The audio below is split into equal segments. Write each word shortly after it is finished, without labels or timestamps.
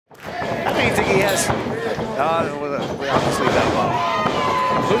do you think he has? I'll just leave that alone.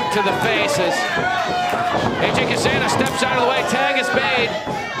 Boot to the face as AJ Kazana steps out of the way. Tag is made.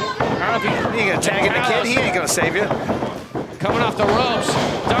 I don't know if he ain't gonna tag in the kid. He ain't gonna save you. Coming off the ropes,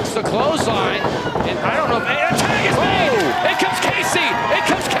 ducks the clothesline, and I don't know if a tag is made. It comes Casey. It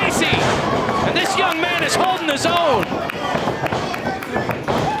comes Casey, and this young man is holding his own.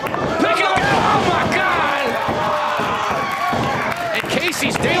 Pick it up. Oh my God! And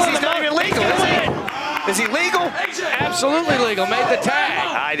Casey's dealing the not even legal, is he? Is he legal? Absolutely legal. Made the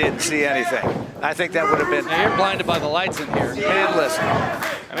tag. I didn't see anything. I think that would have been. Now you're blinded by the lights in here. And listen.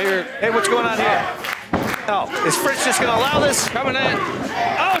 Hey, what's going on here? Oh, is Fritz just going to allow this? Coming in.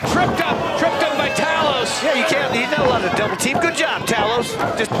 Oh, tripped up by Talos. Yeah, you can't. You're not allowed to double team. Good job, Talos.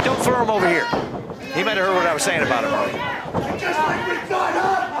 Just don't throw him over here. He might have heard what I was saying about him. Just like we thought,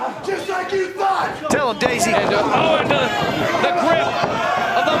 huh? Just like you thought. Tell him, Daisy. And, into the grip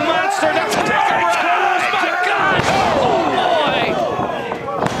of the monster. That's a take. My God! Oh boy!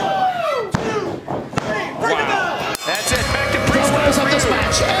 Wow. That's it. Back to Priest. The winners of this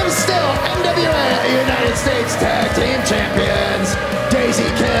match and still NWA United States Tag Team Champions, Daisy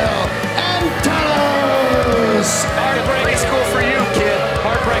Kill and Talos. Heartbreaking school for you, kid.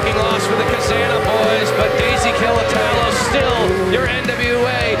 Heartbreaking loss for the Kazana boys, but Daisy Kill and Talos still your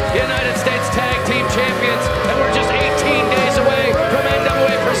NWA United States Tag Team Champions, and we're just 18 days away from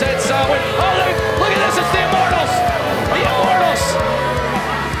NWA Presents Solid. Oh, look at this! It's the Immortals. The Immortals.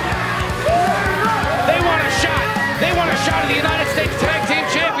 They want a shot. They want a shot at the United States Tag Team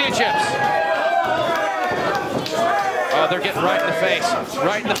Championships. Oh, they're getting right in the face.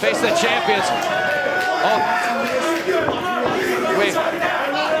 Right in the face of the champions. Oh. Wait.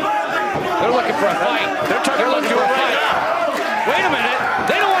 They're looking for a fight. They're looking for a fight. Wait a minute.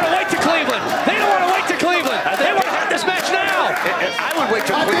 They don't want to wait to Cleveland. They don't want to wait to Cleveland. They want to have this match now. I would wait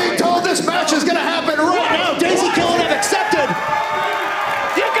till I'm being told this match is going to happen right now. Daisy Kill have accepted.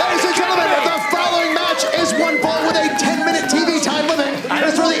 Ladies and gentlemen, the following match is one ball with a 10-minute TV time limit.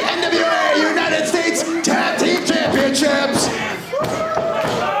 It's for the NWA United States Tag Team Championships.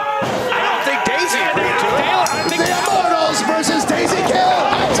 I don't think Daisy agreed to it. The Immortals versus Daisy Kill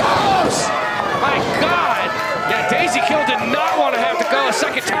and Talos. My God. Yeah, Daisy Kill did not want to have to go a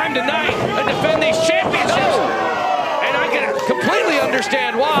second time tonight and defend these championships. And I can completely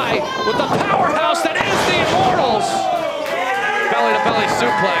understand why with the powerhouse that is the Immortals. Belly-to-belly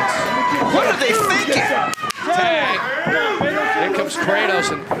suplex. What are they thinking? Tag. Here comes Kratos,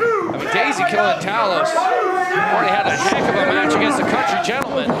 and I mean Daisy Kill and Talos already had a heck of a match against the Country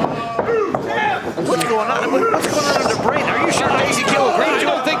Gentlemen. What's going on? What's going on in their brain? Are you sure Daisy Kill agreed to it?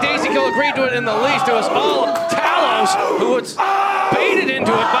 I don't think Daisy Kill agreed to it in the least. It was all Talos who was baited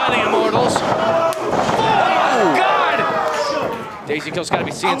into it by the Immortals. Oh God! Daisy Kill's got to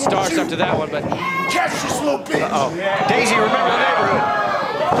be seeing stars after that one, but Catch this little bitch. Daisy, remember the neighborhood.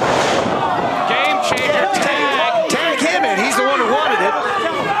 game changer tag. Tag him in. He's the one who wanted it.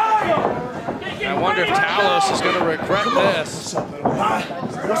 I wonder if Talos is going to regret this.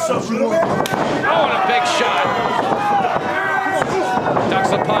 What's up, you want? Oh, and a big shot. Ducks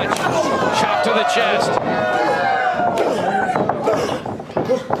the punch. Chop to the chest.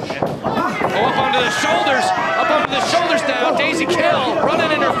 Oh, up onto the shoulders. Up onto the shoulders now. Daisy Kill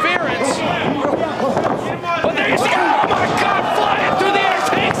running interference. But there you see. Oh my God! Flying through the air.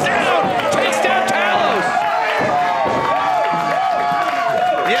 Takes down Talos.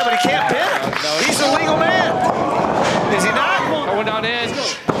 Yeah, but he can't pin him. No, he's a legal man. Is he not? Going on in.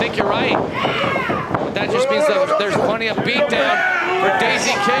 I think you're right. But that just means that there's plenty of beatdown for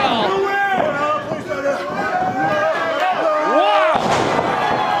Daisy Kill.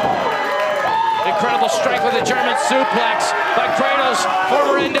 Incredible strength with a German suplex by Kratos,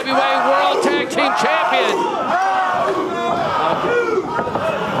 former NWA World Tag Team Champion.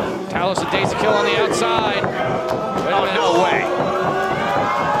 Talos and Daisy Kill on the outside. Oh, no way.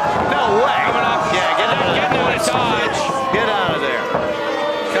 No way. Coming up. Yeah, get out of there. Getting out of dodge. Get out of there.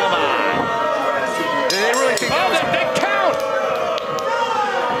 Come on. Did they really think that was... that big count.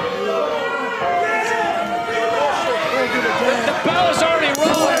 The bell is already The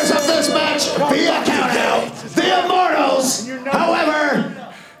rolling. winners of this match via countout, the Immortals. However,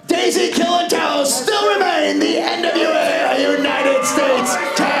 Daisy Kill